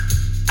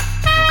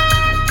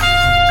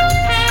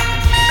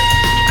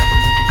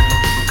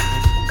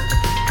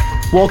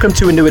Welcome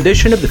to a new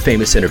edition of the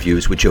Famous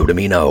Interviews with Joe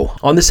Domino.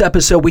 On this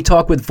episode, we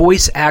talk with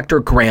voice actor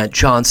Grant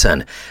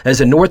Johnson.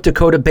 As a North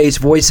Dakota-based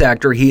voice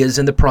actor, he is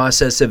in the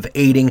process of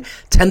aiding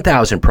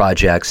 10,000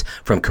 projects,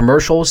 from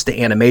commercials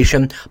to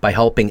animation, by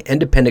helping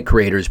independent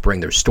creators bring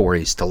their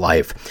stories to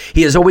life.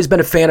 He has always been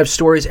a fan of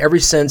stories ever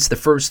since the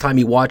first time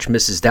he watched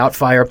Mrs.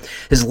 Doubtfire.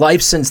 His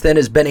life since then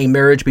has been a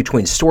marriage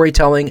between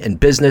storytelling and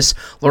business,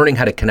 learning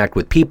how to connect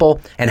with people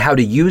and how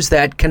to use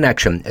that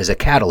connection as a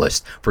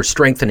catalyst for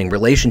strengthening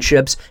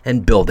relationships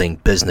and building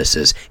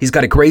businesses. He's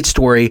got a great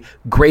story,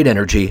 great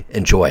energy.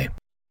 Enjoy.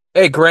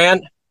 Hey,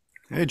 Grant.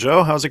 Hey,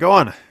 Joe. How's it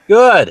going?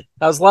 Good.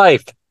 How's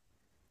life?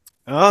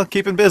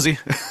 Keeping busy.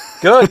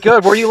 Good.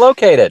 Where are you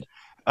located?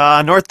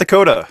 North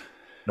Dakota.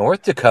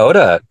 North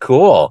Dakota.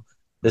 Cool.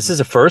 This is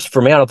a first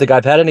for me. I don't think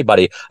I've had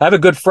anybody. I have a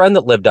good friend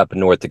that lived up in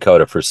North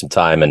Dakota for some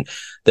time, and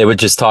they would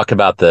just talk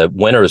about the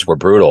winters were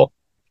brutal.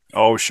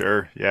 Oh,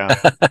 sure.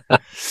 Yeah.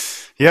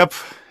 Yep.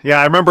 Yeah,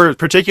 I remember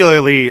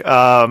particularly,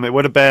 it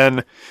would have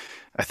been,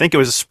 I think it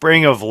was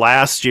spring of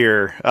last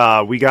year.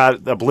 We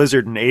got a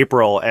blizzard in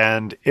April,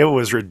 and it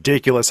was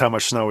ridiculous how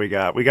much snow we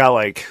got. We got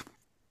I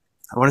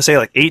want to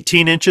say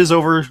 18 inches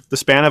over the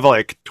span of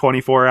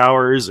 24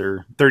 hours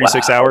or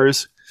 36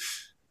 hours.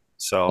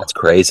 So that's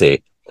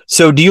crazy.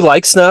 So do you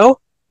like snow?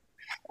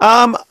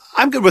 I'm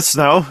good with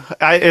snow.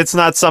 It's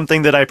not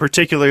something that I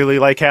particularly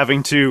like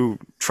having to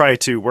try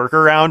to work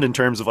around in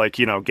terms of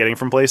getting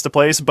from place to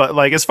place. But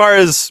as far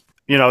as,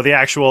 the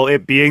actual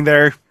it being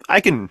there,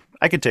 I can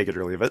take it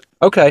or leave it.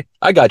 Okay,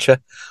 I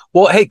gotcha.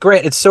 Well, hey,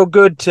 Grant, it's so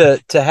good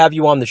to have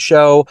you on the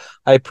show.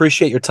 I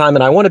appreciate your time,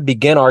 and I want to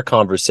begin our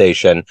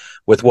conversation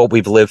with what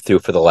we've lived through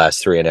for the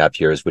last 3.5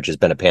 years, which has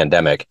been a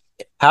pandemic.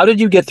 How did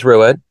you get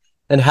through it,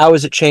 and how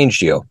has it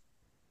changed you?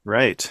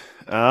 Right.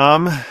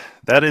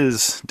 That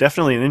is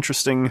definitely an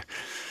interesting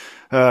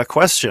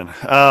question.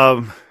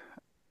 I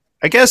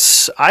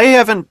guess I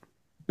haven't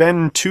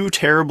been too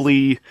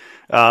terribly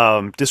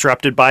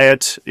disrupted by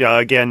it.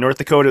 Again, North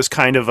Dakota is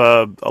kind of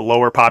a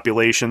lower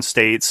population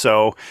state,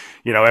 so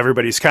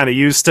everybody's kind of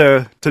used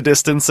to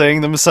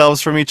distancing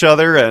themselves from each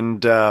other,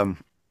 and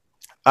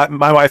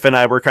my wife and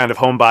I were kind of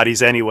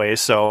homebodies anyway,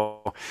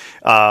 so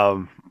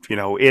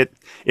it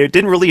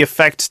didn't really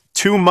affect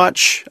too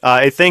much.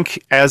 I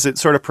think as it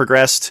sort of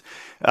progressed,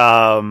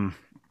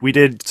 we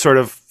did sort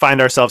of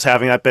find ourselves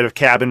having that bit of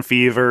cabin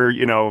fever,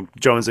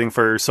 jonesing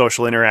for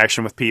social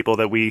interaction with people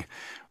that we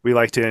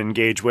like to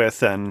engage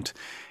with. And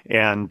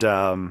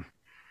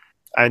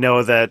I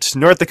know that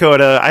North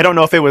Dakota, I don't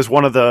know if it was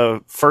one of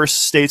the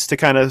first states to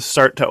kind of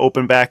start to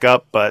open back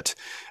up, but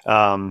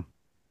I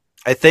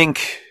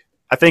think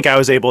I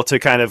was able to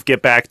kind of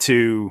get back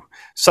to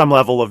some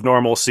level of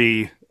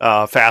normalcy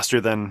faster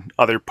than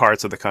other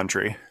parts of the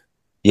country.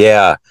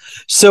 Yeah.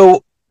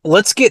 So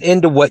let's get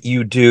into what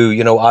you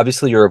do.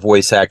 Obviously you're a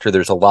voice actor.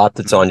 There's a lot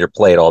that's on your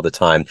plate all the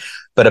time.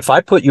 But if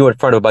I put you in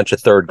front of a bunch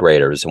of third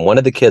graders and one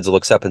of the kids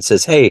looks up and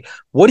says, "Hey,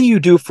 what do you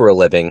do for a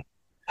living?"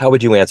 How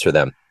would you answer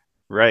them?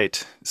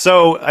 Right.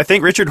 So I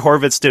think Richard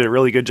Horvitz did a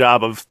really good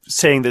job of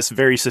saying this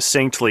very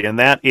succinctly. And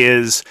that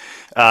is,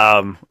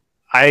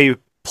 I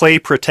play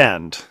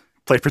pretend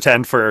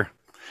for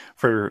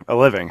a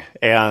living.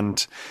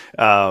 And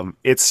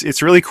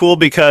it's really cool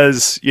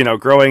because,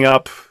 growing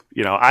up,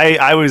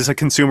 I was a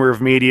consumer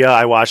of media.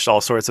 I watched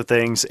all sorts of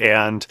things,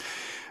 and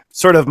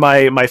sort of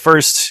my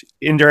first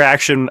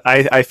interaction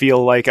I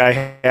feel like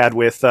I had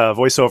with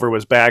voiceover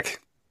was back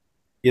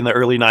in the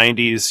early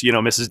 90s.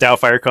 Mrs.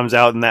 Doubtfire comes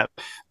out, and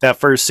that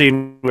first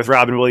scene with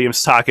Robin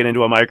Williams talking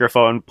into a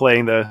microphone,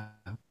 playing the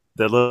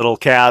little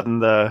cat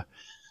and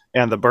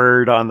the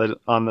bird on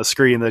the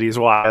screen that he's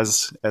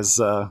watching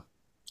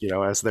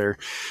as they're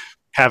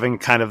having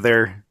kind of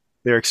their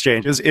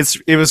exchange.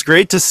 It was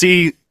great to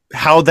see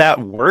how that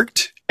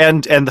worked,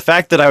 and the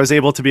fact that I was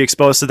able to be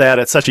exposed to that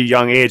at such a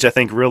young age, I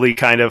think really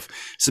kind of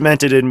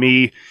cemented in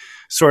me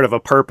sort of a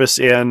purpose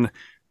in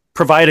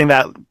providing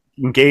that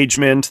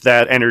engagement,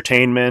 that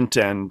entertainment,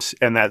 and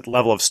that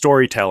level of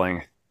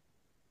storytelling.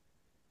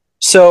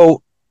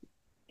 So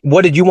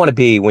what did you want to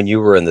be when you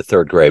were in the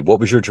third grade?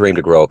 What was your dream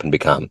to grow up and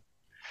become?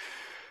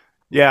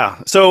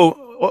 Yeah. So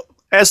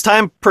as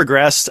time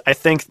progressed, I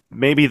think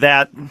maybe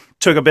that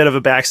took a bit of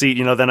a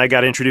backseat. Then I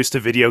got introduced to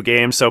video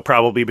games. So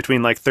probably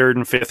between third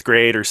and fifth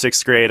grade or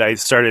sixth grade, I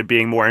started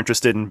being more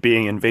interested in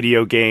being in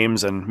video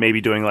games and maybe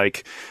doing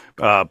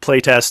play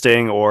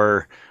testing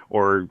or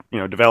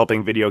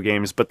developing video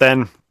games. But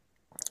then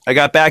I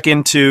got back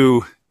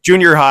into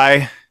junior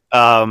high,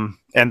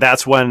 and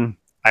that's when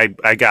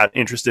I got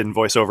interested in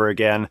voiceover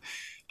again.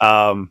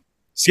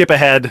 Skip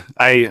ahead.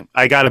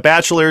 I got a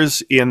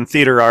bachelor's in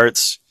theater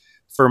arts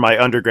for my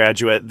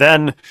undergraduate.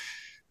 Then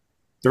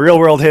the real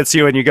world hits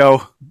you and you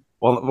go,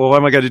 well, what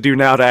am I going to do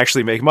now to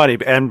actually make money?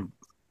 And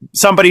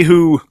somebody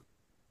who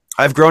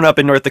I've grown up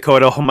in North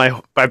Dakota,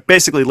 I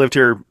basically lived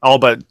here all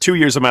but 2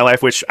 years of my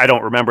life, which I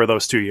don't remember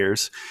those 2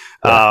 years.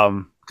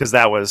 Because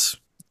that was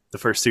the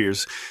first 2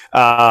 years.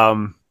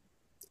 I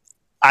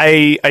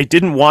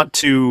didn't want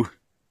to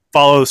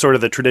follow sort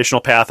of the traditional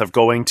path of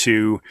going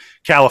to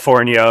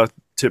California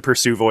to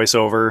pursue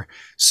voiceover.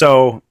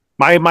 So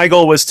my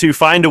goal was to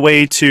find a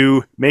way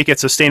to make it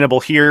sustainable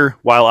here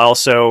while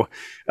also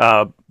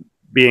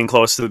being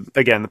close to,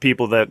 again, the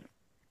people that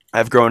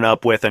I've grown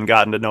up with and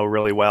gotten to know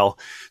really well.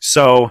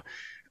 So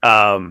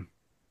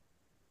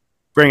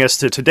bring us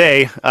to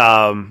today.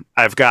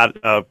 I've got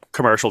a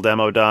commercial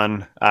demo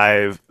done.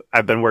 I've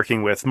been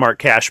working with Mark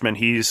Cashman.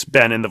 He's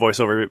been in the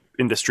voiceover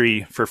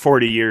industry for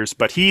 40 years,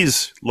 but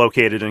he's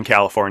located in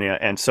California.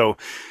 And so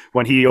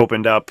when he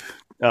opened up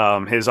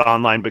his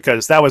online,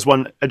 because that was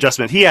one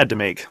adjustment he had to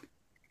make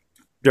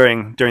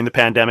during the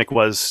pandemic,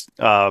 was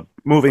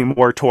moving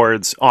more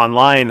towards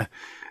online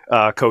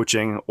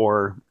coaching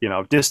or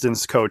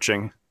distance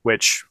coaching,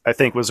 which I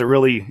think was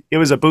it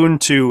was a boon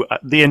to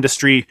the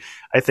industry,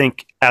 I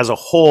think, as a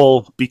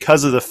whole,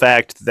 because of the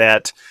fact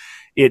that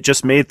it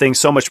just made things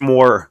so much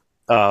more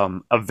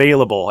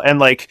available. And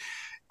like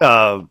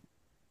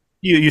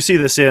you see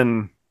this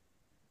in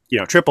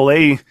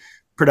AAA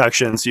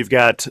productions. You've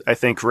got, I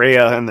think,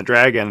 Raya and the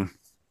Dragon.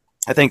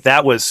 I think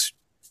that was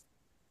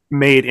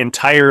made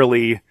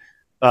entirely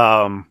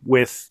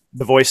with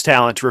the voice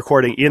talent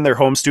recording in their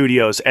home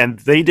studios, and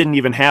they didn't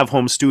even have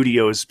home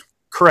studios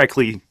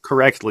correctly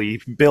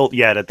built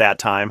yet at that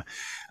time.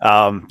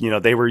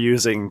 They were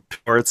using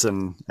ports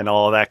and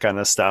all of that kind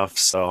of stuff.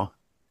 So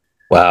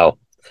wow.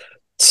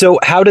 So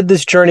how did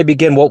this journey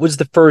begin? What was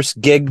the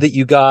first gig that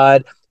you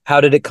got? How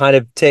did it kind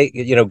of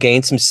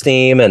gain some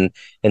steam and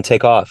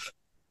take off?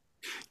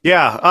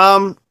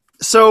 Yeah.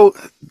 So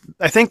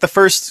I think the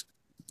first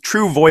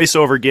true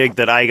voiceover gig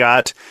that I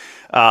got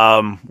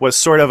was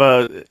sort of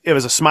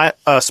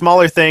a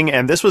smaller thing.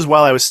 And this was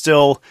while I was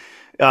still,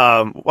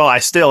 I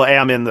still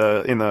am in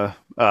the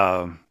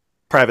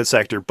private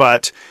sector,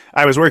 but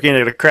I was working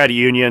at a credit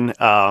union.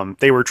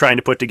 They were trying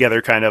to put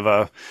together kind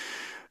of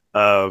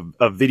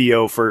a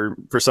video for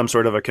some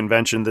sort of a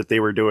convention that they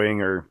were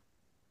doing, or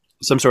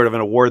some sort of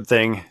an award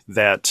thing,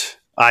 that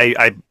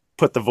I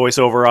put the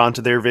voiceover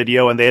onto their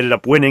video, and they ended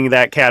up winning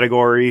that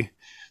category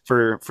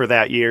for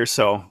that year.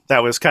 So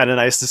that was kind of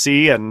nice to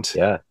see. And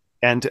yeah.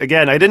 And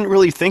again, I didn't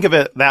really think of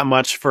it that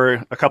much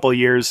for a couple of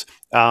years.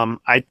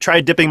 I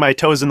tried dipping my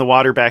toes in the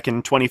water back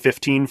in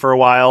 2015 for a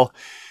while.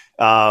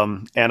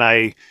 And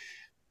I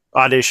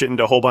auditioned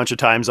a whole bunch of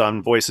times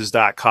on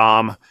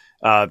voices.com.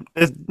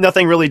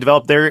 Nothing really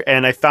developed there.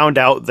 And I found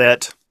out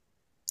that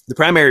the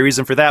primary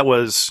reason for that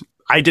was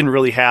I didn't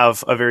really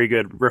have a very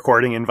good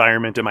recording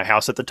environment in my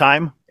house at the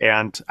time.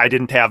 And I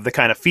didn't have the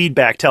kind of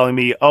feedback telling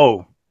me,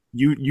 oh,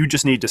 you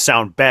just need to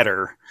sound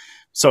better.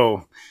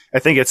 So I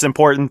think it's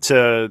important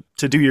to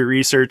do your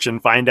research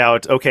and find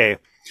out, okay,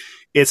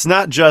 it's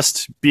not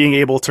just being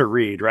able to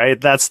read, right?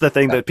 That's the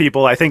thing that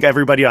people, I think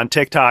everybody on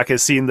TikTok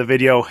has seen the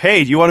video,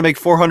 hey, do you want to make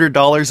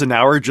 $400 an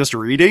hour just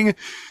reading?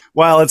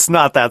 Well, it's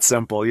not that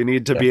simple. You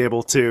need to be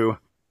able to,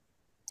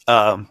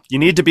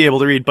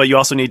 read, but you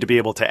also need to be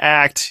able to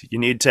act. You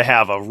need to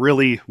have a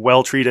really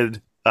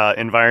well-treated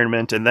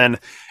environment. And then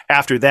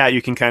after that,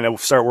 you can kind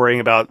of start worrying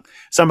about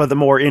some of the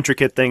more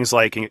intricate things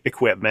like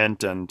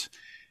equipment and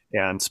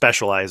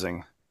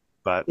specializing.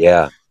 But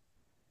yeah.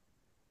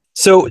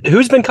 So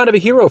who's been kind of a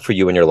hero for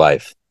you in your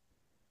life?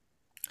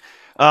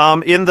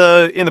 In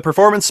the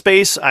performance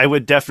space, I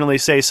would definitely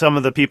say some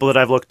of the people that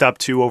I've looked up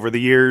to over the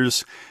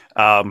years,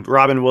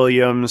 Robin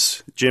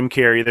Williams, Jim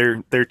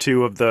Carrey, they're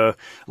two of the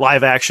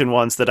live action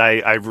ones that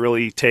I've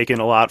really taken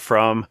a lot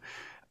from.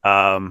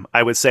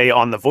 I would say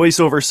on the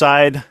voiceover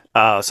side,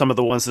 some of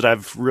the ones that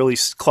I've really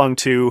clung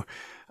to,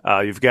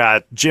 you've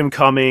got Jim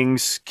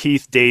Cummings,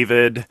 Keith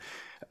David,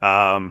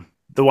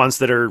 the ones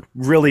that are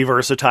really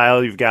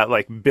versatile. You've got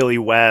like Billy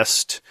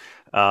West,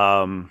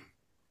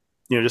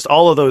 just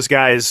all of those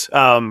guys.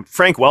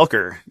 Frank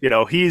Welker,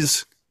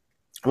 he's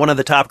one of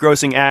the top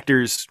grossing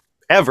actors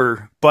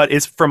ever, but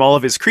it's from all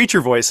of his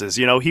creature voices.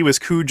 He was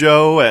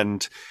Cujo,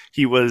 and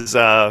he was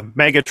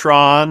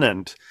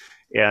Megatron,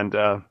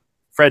 and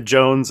Fred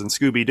Jones and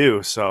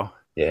Scooby-Doo. So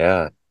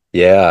yeah.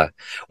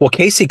 Well,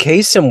 Casey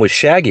Kasem was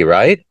Shaggy,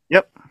 right?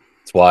 Yep.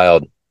 It's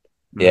wild.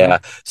 Mm-hmm. Yeah.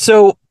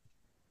 So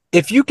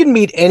if you can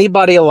meet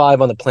anybody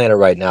alive on the planet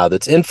right now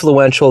that's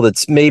influential,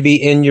 that's maybe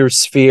in your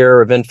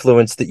sphere of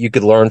influence that you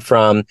could learn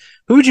from,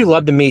 who would you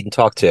love to meet and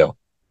talk to?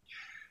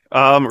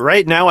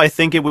 Right now, I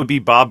think it would be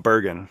Bob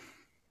Bergen.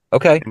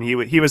 Okay. And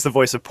he was the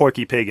voice of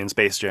Porky Pig in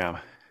Space Jam.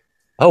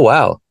 Oh,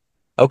 wow.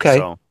 Okay.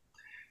 So,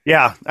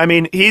 yeah, I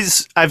mean,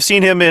 I've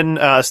seen him in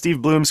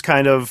Steve Bloom's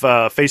kind of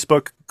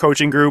Facebook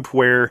coaching group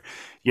where,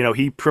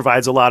 he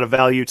provides a lot of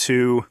value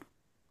to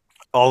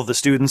all of the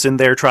students in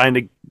there trying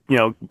to,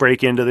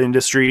 break into the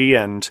industry.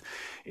 And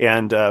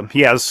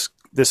he has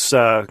this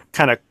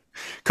kind of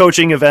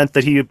coaching event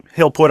that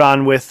he'll put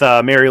on with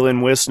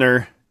Marilyn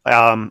Wisner.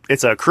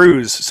 It's a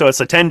cruise. So it's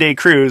a 10-day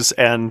cruise.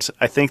 And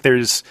I think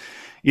there's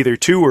either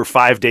 2 or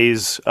 5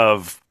 days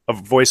of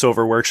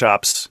voiceover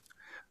workshops,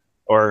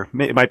 or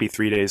it might be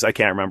 3 days. I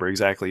can't remember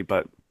exactly,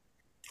 but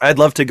I'd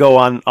love to go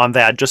on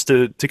that just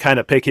to kind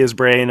of pick his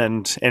brain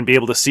and be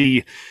able to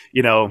see,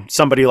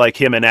 somebody like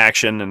him in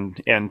action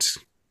and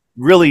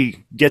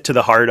really get to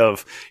the heart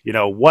of,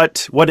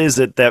 what is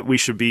it that we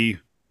should be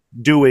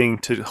doing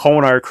to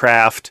hone our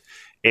craft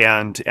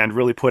and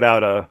really put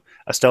out a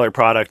stellar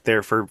product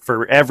there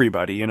for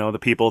everybody. You know, the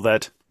people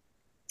that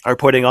are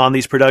putting on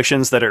these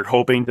productions that are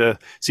hoping to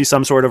see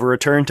some sort of a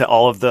return, to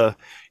all of the,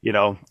 you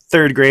know,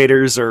 third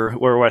graders or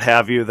what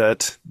have you,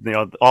 that, you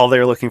know, all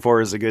they're looking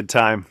for is a good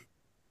time.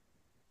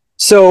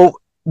 So,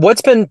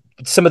 what's been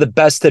some of the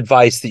best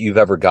advice that you've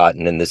ever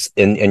gotten in this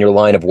in your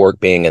line of work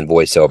being in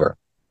voiceover?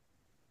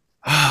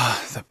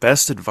 The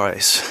best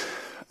advice.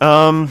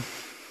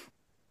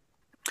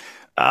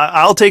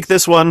 I'll take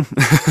this one.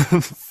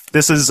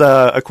 This is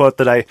a quote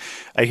that I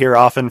hear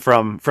often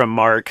from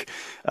Mark,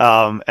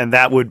 and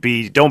that would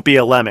be, "Don't be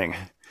a lemming."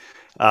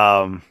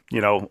 You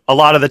know, a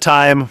lot of the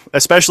time,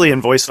 especially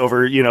in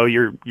voiceover, you know,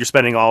 you're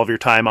spending all of your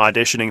time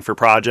auditioning for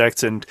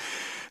projects, and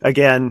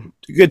again,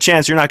 good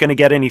chance you're not going to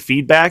get any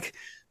feedback.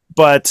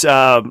 But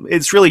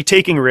it's really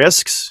taking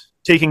risks,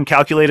 taking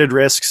calculated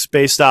risks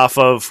based off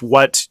of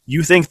what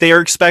you think they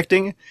are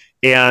expecting,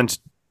 and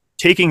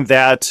taking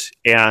that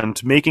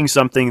and making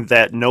something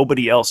that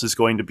nobody else is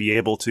going to be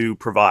able to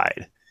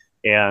provide.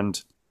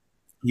 And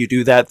you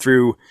do that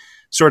through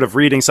sort of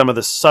reading some of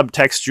the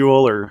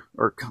subtextual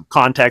or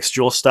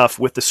contextual stuff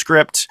with the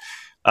script.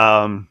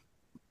 And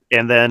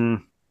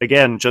then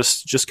again,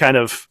 just kind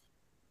of,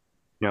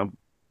 you know,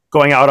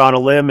 going out on a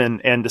limb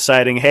and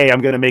deciding, hey, I'm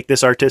going to make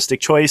this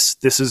artistic choice.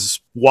 This is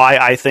why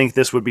I think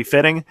this would be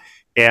fitting.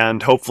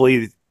 And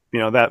hopefully, you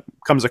know, that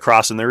comes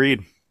across in the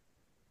read.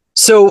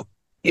 So,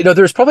 you know,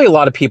 there's probably a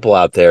lot of people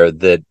out there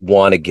that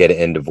want to get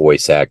into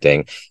voice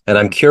acting. And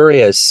I'm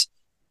curious,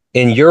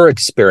 in your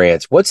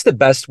experience, what's the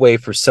best way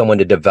for someone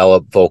to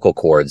develop vocal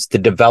cords, to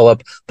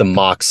develop the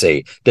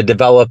moxie, to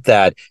develop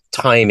that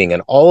timing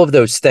and all of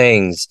those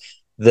things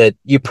that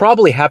you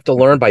probably have to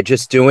learn by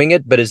just doing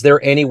it? But is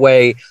there any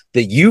way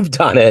that you've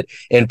done it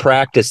in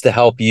practice to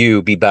help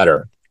you be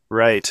better?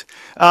 Right.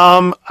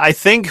 I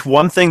think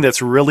one thing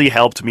that's really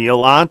helped me a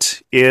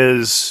lot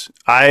is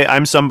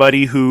I'm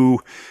somebody who,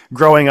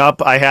 growing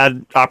up, I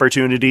had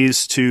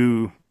opportunities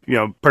to, you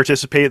know,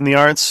 participate in the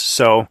arts.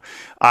 So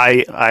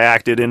I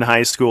acted in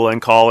high school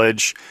and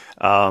college.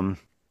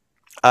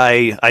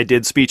 I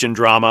did speech and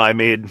drama. I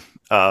made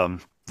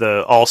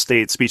the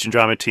all-state speech and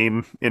drama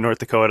team in North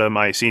Dakota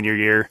my senior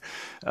year.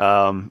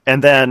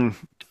 And then,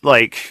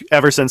 like,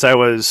 ever since I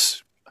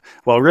was,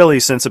 well, really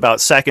since about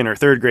second or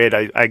third grade,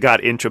 I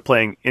got into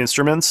playing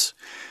instruments.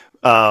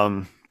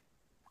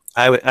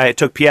 I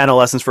took piano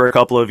lessons for a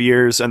couple of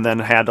years and then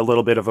had a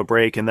little bit of a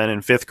break. And then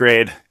in fifth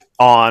grade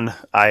on,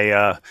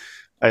 I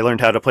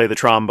learned how to play the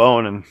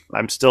trombone, and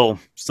I'm still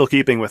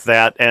keeping with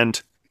that.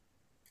 And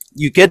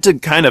you get to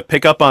kind of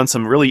pick up on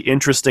some really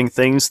interesting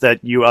things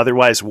that you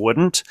otherwise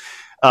wouldn't,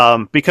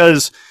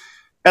 because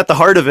at the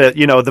heart of it,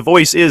 you know, the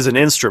voice is an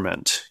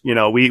instrument. You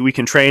know, we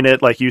can train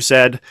it, like you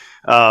said,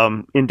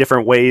 in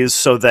different ways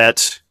so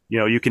that, you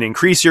know, you can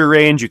increase your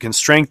range, you can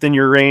strengthen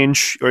your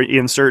range, or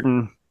in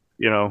certain,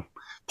 you know,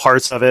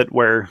 parts of it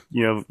where,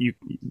 you know,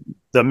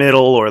 the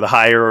middle or the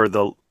higher or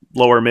the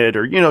lower mid,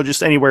 or, you know,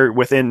 just anywhere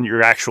within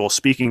your actual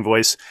speaking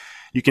voice,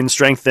 you can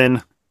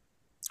strengthen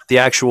the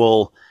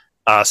actual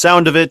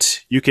sound of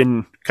it. You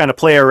can kind of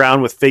play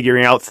around with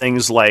figuring out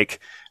things like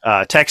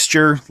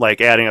texture,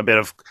 like adding a bit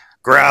of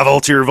gravel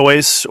to your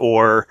voice,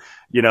 or,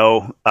 you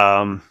know,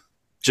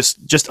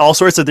 just all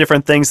sorts of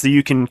different things that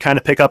you can kind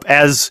of pick up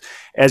as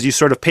you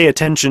sort of pay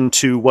attention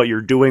to what you're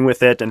doing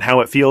with it and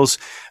how it feels.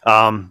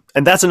 And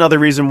that's another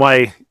reason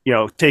why, you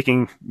know,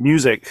 taking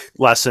music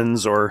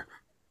lessons or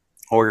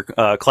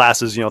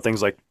classes, you know,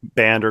 things like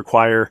band or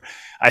choir,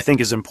 I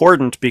think is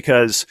important,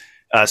 because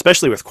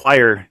especially with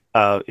choir,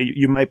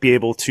 you might be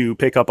able to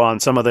pick up on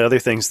some of the other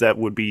things that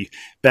would be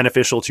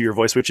beneficial to your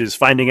voice, which is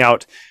finding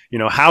out, you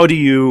know, how do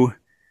you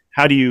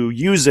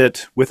use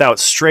it without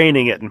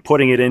straining it and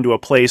putting it into a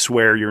place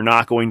where you're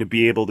not going to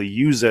be able to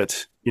use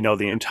it, you know,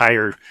 the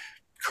entire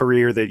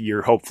career that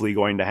you're hopefully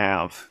going to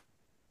have.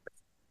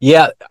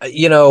 Yeah,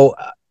 you know,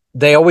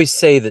 they always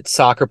say that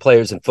soccer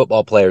players and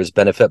football players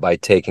benefit by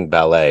taking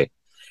ballet.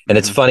 And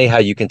it's funny how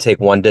you can take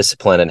one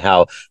discipline and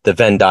how the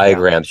Venn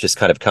diagrams just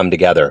kind of come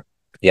together,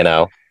 you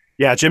know?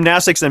 Yeah,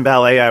 gymnastics and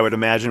ballet, I would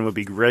imagine, would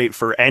be great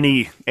for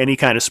any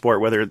kind of sport,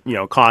 whether, you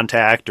know,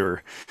 contact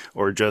or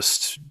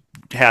just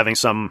having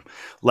some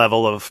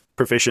level of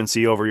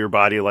proficiency over your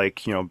body,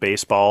 like, you know,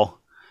 baseball.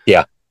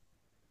 Yeah.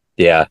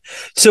 Yeah.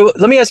 So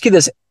let me ask you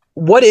this.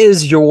 What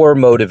is your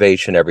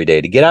motivation every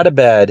day to get out of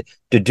bed,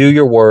 to do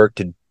your work,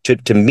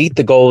 to meet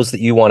the goals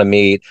that you want to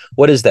meet?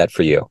 What is that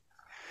for you?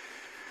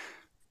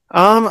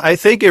 I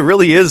think it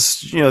really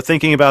is, you know,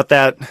 thinking about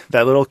that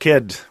little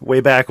kid way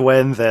back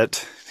when,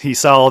 that he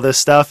saw all this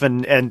stuff,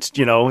 and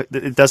you know,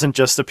 it doesn't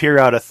just appear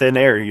out of thin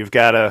air. You've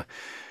got to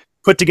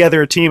put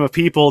together a team of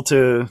people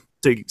to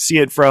see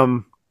it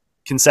from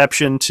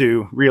conception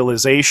to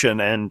realization,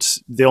 and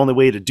the only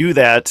way to do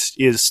that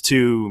is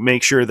to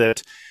make sure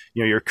that,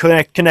 you know, you're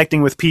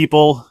connecting with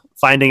people,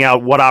 finding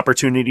out what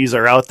opportunities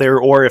are out there,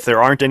 or if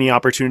there aren't any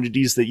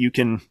opportunities that you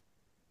can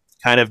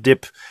kind of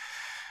dip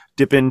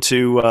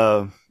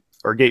into,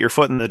 or get your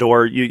foot in the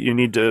door, you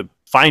need to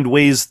find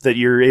ways that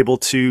you're able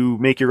to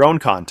make your own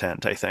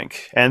content, I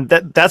think. And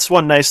that's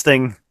one nice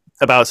thing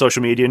about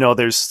social media.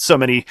 There's so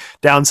many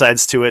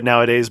downsides to it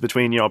nowadays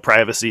between,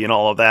 privacy and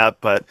all of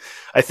that. But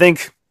I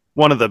think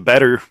one of the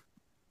better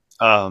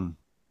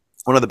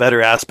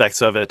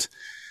aspects of it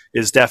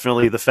is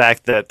definitely the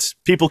fact that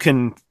people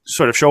can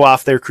sort of show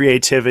off their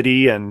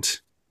creativity and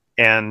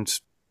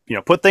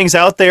put things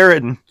out there,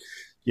 and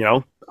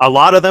a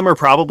lot of them are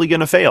probably going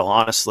to fail,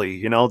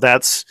 honestly.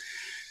 That's,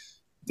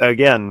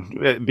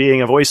 again,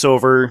 being a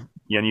voiceover,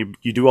 you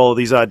do all of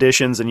these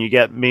auditions and you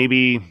get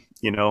maybe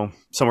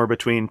somewhere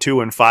between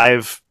 2 and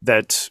 5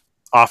 that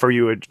offer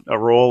you a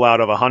role out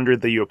of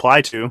 100 that you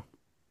apply to.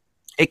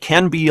 It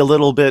can be a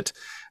little bit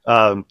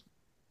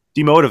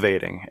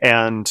demotivating,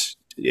 and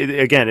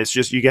again, it's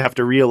just, you have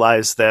to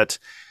realize that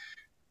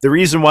the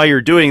reason why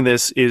you're doing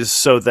this is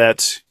so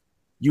that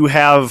you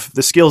have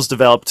the skills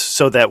developed,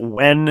 so that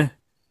when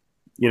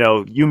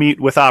you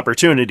meet with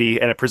opportunity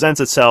and it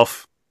presents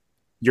itself,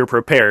 you're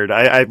prepared.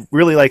 I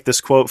really like this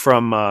quote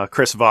from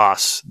Chris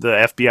Voss,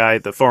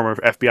 the former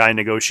FBI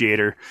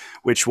negotiator,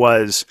 which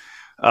was,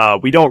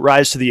 "We don't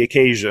rise to the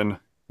occasion;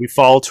 we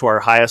fall to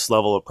our highest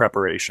level of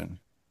preparation."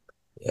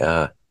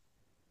 Yeah,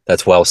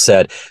 that's well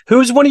said.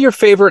 Who's one of your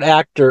favorite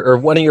actor or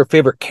one of your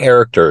favorite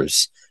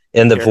characters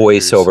in the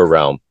voiceover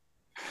realm?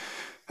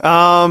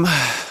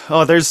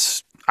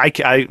 There's.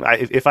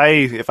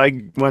 If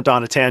I went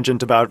on a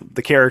tangent about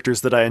the characters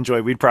that I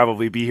enjoy, we'd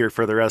probably be here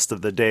for the rest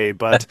of the day.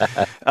 But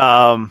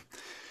I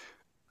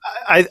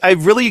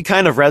really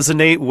kind of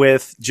resonate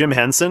with Jim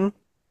Henson,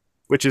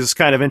 which is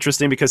kind of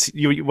interesting because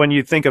when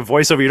you think of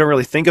voiceover, you don't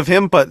really think of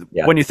him. But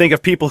when you think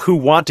of people who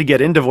want to get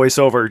into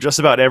voiceover, just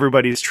about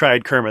everybody's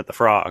tried Kermit the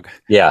Frog.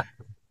 Yeah,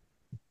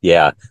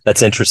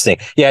 that's interesting.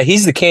 Yeah,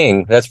 he's the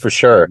king, that's for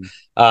sure.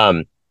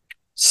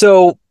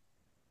 So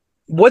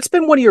what's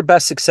been one of your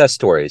best success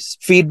stories?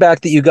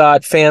 Feedback that you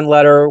got, fan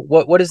letter,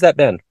 what has that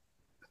been?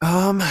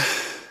 Wow.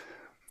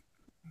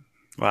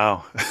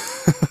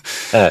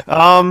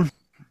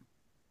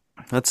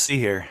 Let's see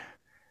here.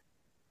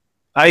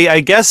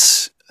 I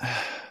guess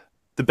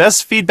the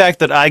best feedback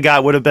that I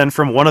got would have been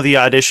from one of the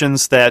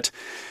auditions that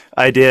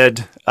I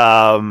did.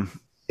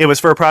 It was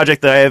for a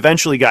project that I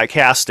eventually got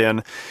cast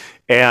in,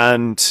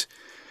 and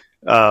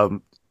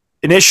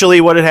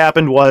initially what had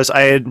happened was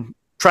I had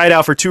tried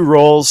out for 2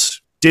 roles.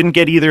 Didn't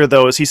get either of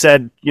those. He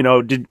said,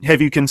 would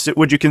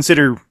you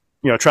consider,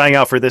 trying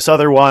out for this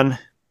other one?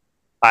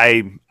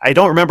 I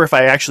don't remember if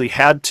I actually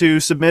had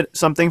to submit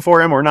something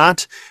for him or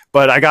not,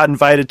 but I got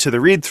invited to the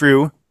read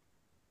through,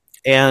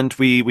 and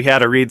we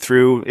had a read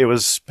through. It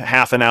was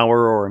half an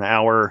hour or an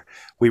hour.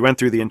 We went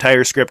through the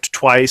entire script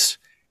twice,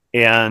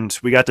 and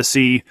we got to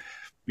see,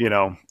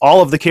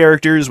 all of the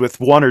characters with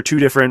 1 or 2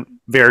 different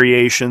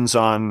variations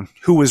on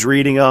who was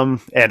reading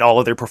them and all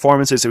of their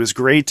performances. It was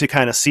great to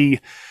kind of see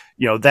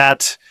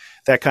that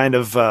kind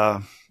of,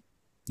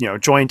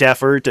 joint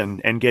effort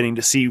and getting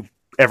to see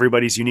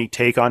everybody's unique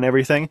take on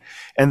everything.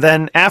 And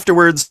then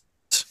afterwards,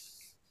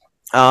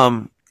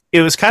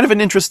 it was kind of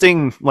an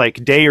interesting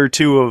day or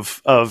two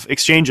of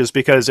exchanges,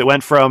 because it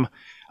went from,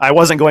 I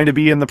wasn't going to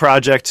be in the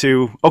project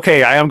to,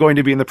 okay, I am going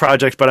to be in the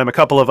project, but I'm a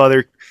couple of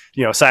other,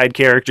 side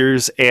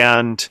characters.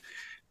 And,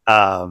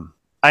 I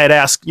had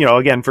asked,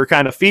 again, for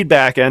kind of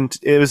feedback, and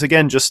it was,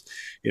 again, just,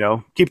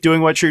 keep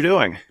doing what you're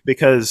doing,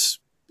 because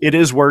it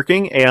is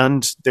working,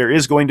 and there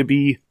is going to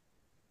be,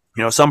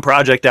 some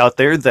project out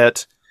there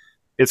that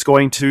it's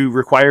going to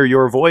require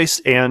your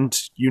voice,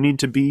 and you need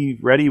to be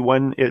ready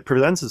when it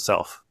presents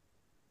itself.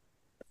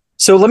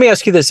 So let me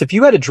ask you this. If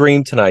you had a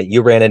dream tonight,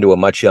 you ran into a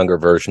much younger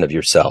version of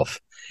yourself,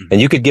 and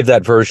you could give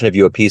that version of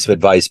you a piece of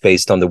advice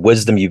based on the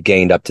wisdom you've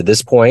gained up to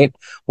this point,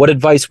 what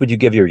advice would you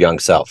give your young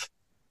self?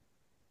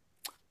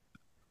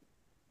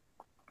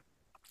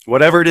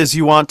 Whatever it is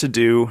you want to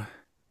do,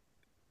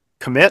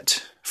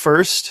 commit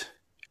first,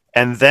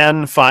 and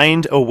then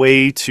find a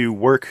way to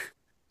work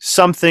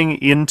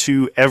something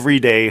into every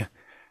day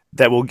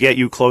that will get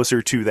you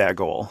closer to that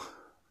goal.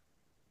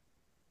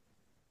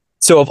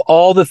 So of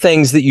all the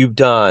things that you've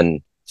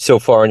done so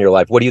far in your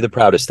life, what are you the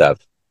proudest of?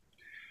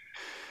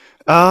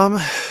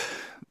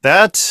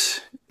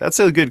 That's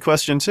a good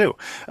question too.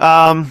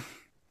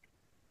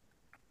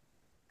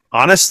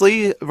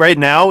 Honestly, right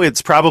now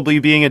it's probably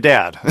being a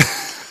dad.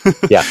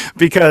 Yeah.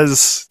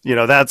 Because,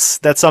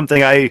 that's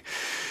something I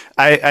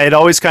had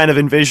always kind of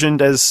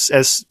envisioned as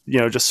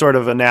just sort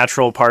of a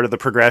natural part of the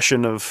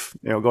progression of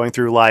going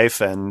through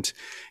life, and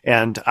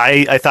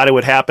I thought it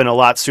would happen a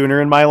lot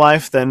sooner in my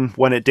life than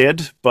when it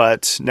did,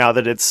 but now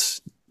that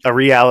it's a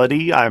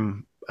reality,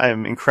 I'm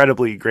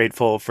incredibly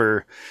grateful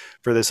for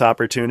this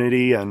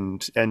opportunity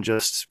and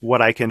just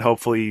what I can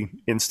hopefully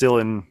instill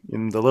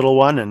in the little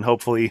one, and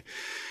hopefully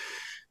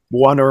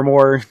one or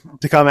more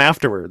to come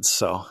afterwards.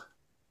 So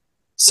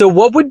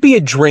what would be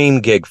a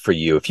dream gig for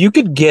you? If you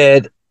could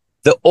get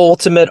the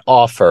ultimate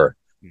offer,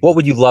 what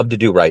would you love to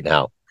do right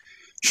now?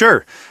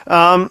 Sure.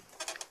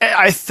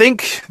 I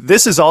think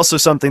this is also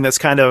something that's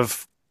kind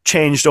of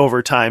changed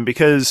over time,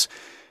 because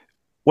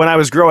when I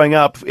was growing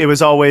up, it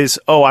was always,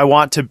 oh, I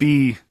want to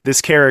be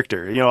this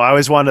character. I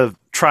always want to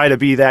try to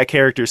be that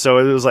character. So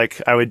it was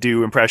like I would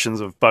do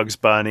impressions of Bugs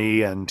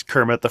Bunny and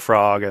Kermit the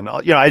Frog, and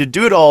I'd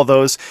do all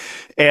those.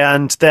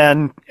 And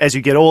then as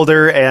you get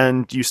older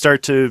and you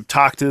start to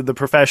talk to the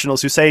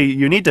professionals who say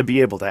you need to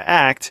be able to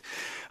act,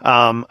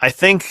 I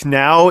think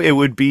now it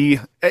would be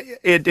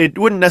it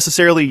wouldn't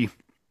necessarily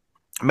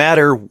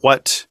matter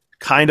what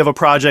kind of a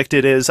project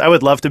it is. I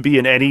would love to be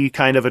in any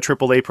kind of a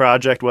AAA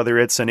project, whether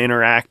it's an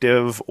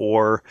interactive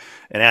or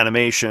an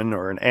animation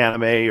or an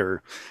anime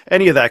or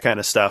any of that kind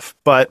of stuff.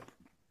 But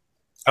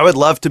I would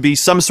love to be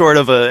some sort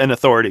of an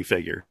authority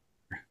figure,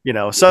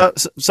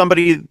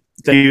 somebody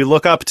that you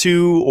look up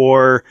to,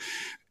 or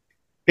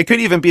it could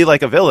even be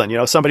like a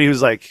villain, somebody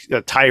who's like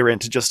a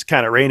tyrant, just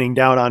kind of raining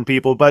down on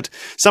people, but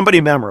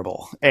somebody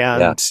memorable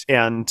and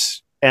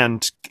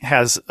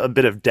has a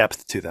bit of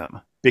depth to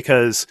them,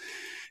 because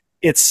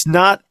it's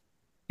not,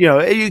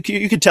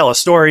 you could tell a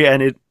story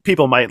and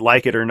people might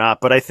like it or not,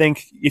 but I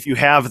think if you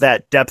have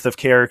that depth of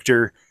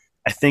character,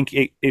 I think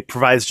it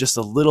provides just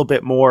a little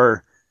bit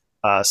more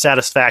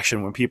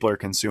satisfaction when people are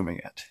consuming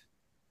it.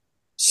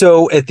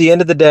 So at the end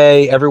of the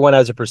day, everyone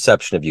has a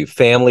perception of you: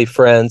 family,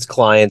 friends,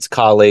 clients,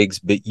 colleagues,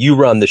 but you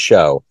run the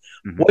show.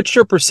 Mm-hmm. What's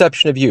your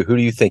perception of you? Who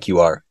do you think you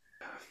are?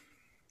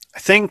 I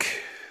think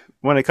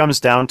when it comes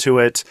down to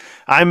it,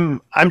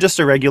 I'm just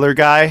a regular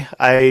guy.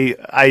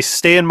 I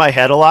stay in my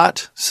head a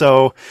lot,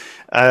 so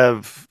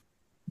I've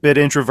been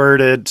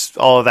introverted,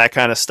 all of that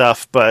kind of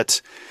stuff.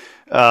 But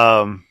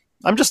I'm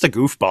just a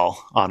goofball,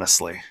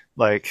 honestly.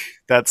 Like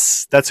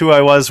that's who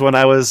I was when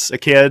I was a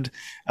kid.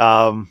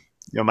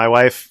 My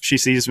wife, she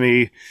sees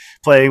me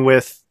playing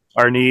with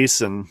our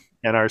niece and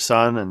our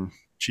son, and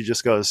she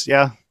just goes,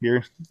 "Yeah,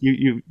 you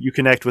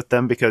connect with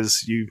them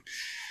because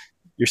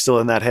you're still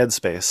in that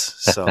headspace."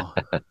 So.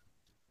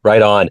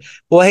 Right on.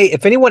 Well, hey,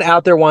 if anyone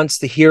out there wants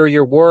to hear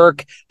your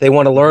work, they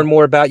want to learn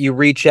more about you,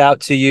 reach out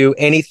to you,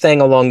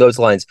 anything along those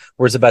lines,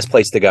 where's the best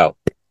place to go?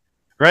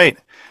 Right.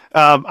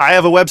 I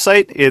have a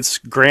website. It's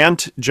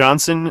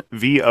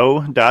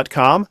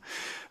grantjohnsonvo.com.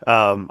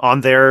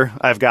 On there,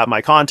 I've got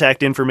my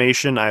contact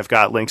information. I've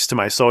got links to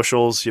my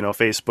socials,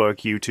 Facebook,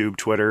 YouTube,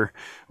 Twitter,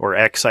 or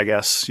X, I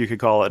guess you could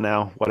call it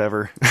now,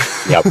 whatever.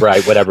 Yeah,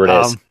 right. Whatever it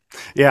is.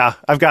 Yeah,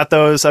 I've got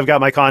those. I've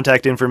got my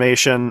contact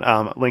information,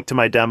 link to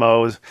my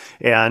demos,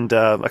 and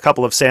a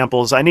couple of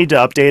samples. I need to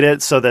update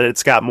it so that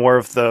it's got more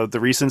of the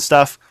recent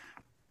stuff.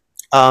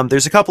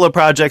 There's a couple of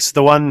projects.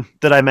 The one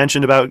that I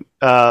mentioned about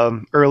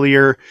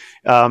earlier,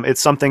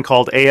 it's something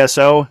called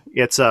ASO.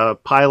 It's a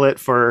pilot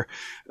for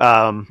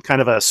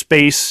kind of a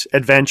space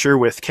adventure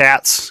with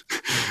cats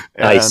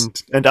nice.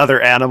 and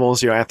other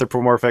animals,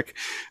 anthropomorphic.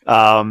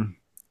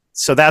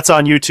 So that's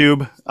on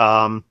YouTube.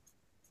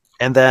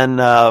 And then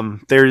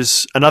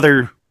there's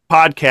another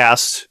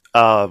podcast,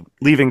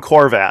 Leaving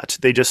Corvat.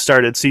 They just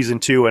started season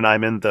 2, and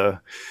I'm in the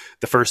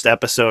first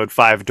episode,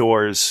 5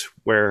 Doors,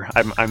 where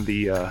I'm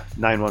the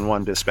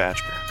 911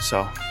 dispatcher.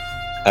 So,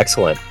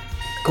 excellent,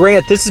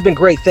 Grant. This has been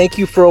great. Thank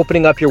you for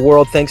opening up your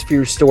world. Thanks for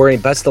your story,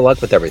 and best of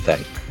luck with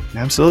everything.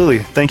 Absolutely.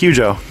 Thank you,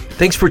 Joe.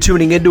 Thanks for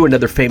tuning in to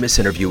another famous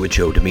interview with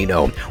Joe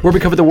Dimino, where we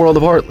cover the world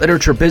of art,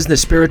 literature,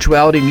 business,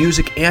 spirituality,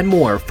 music, and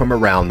more from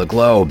around the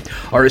globe.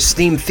 Our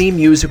esteemed theme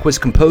music was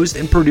composed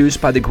and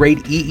produced by the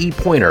great E.E.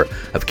 Pointer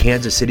of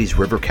Kansas City's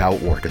River Cow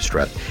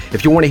Orchestra.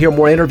 If you want to hear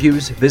more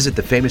interviews, visit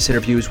the Famous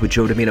Interviews with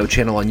Joe Dimino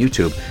channel on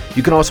YouTube.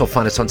 You can also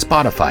find us on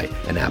Spotify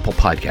and Apple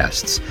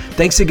Podcasts.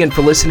 Thanks again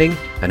for listening,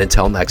 and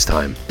until next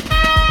time.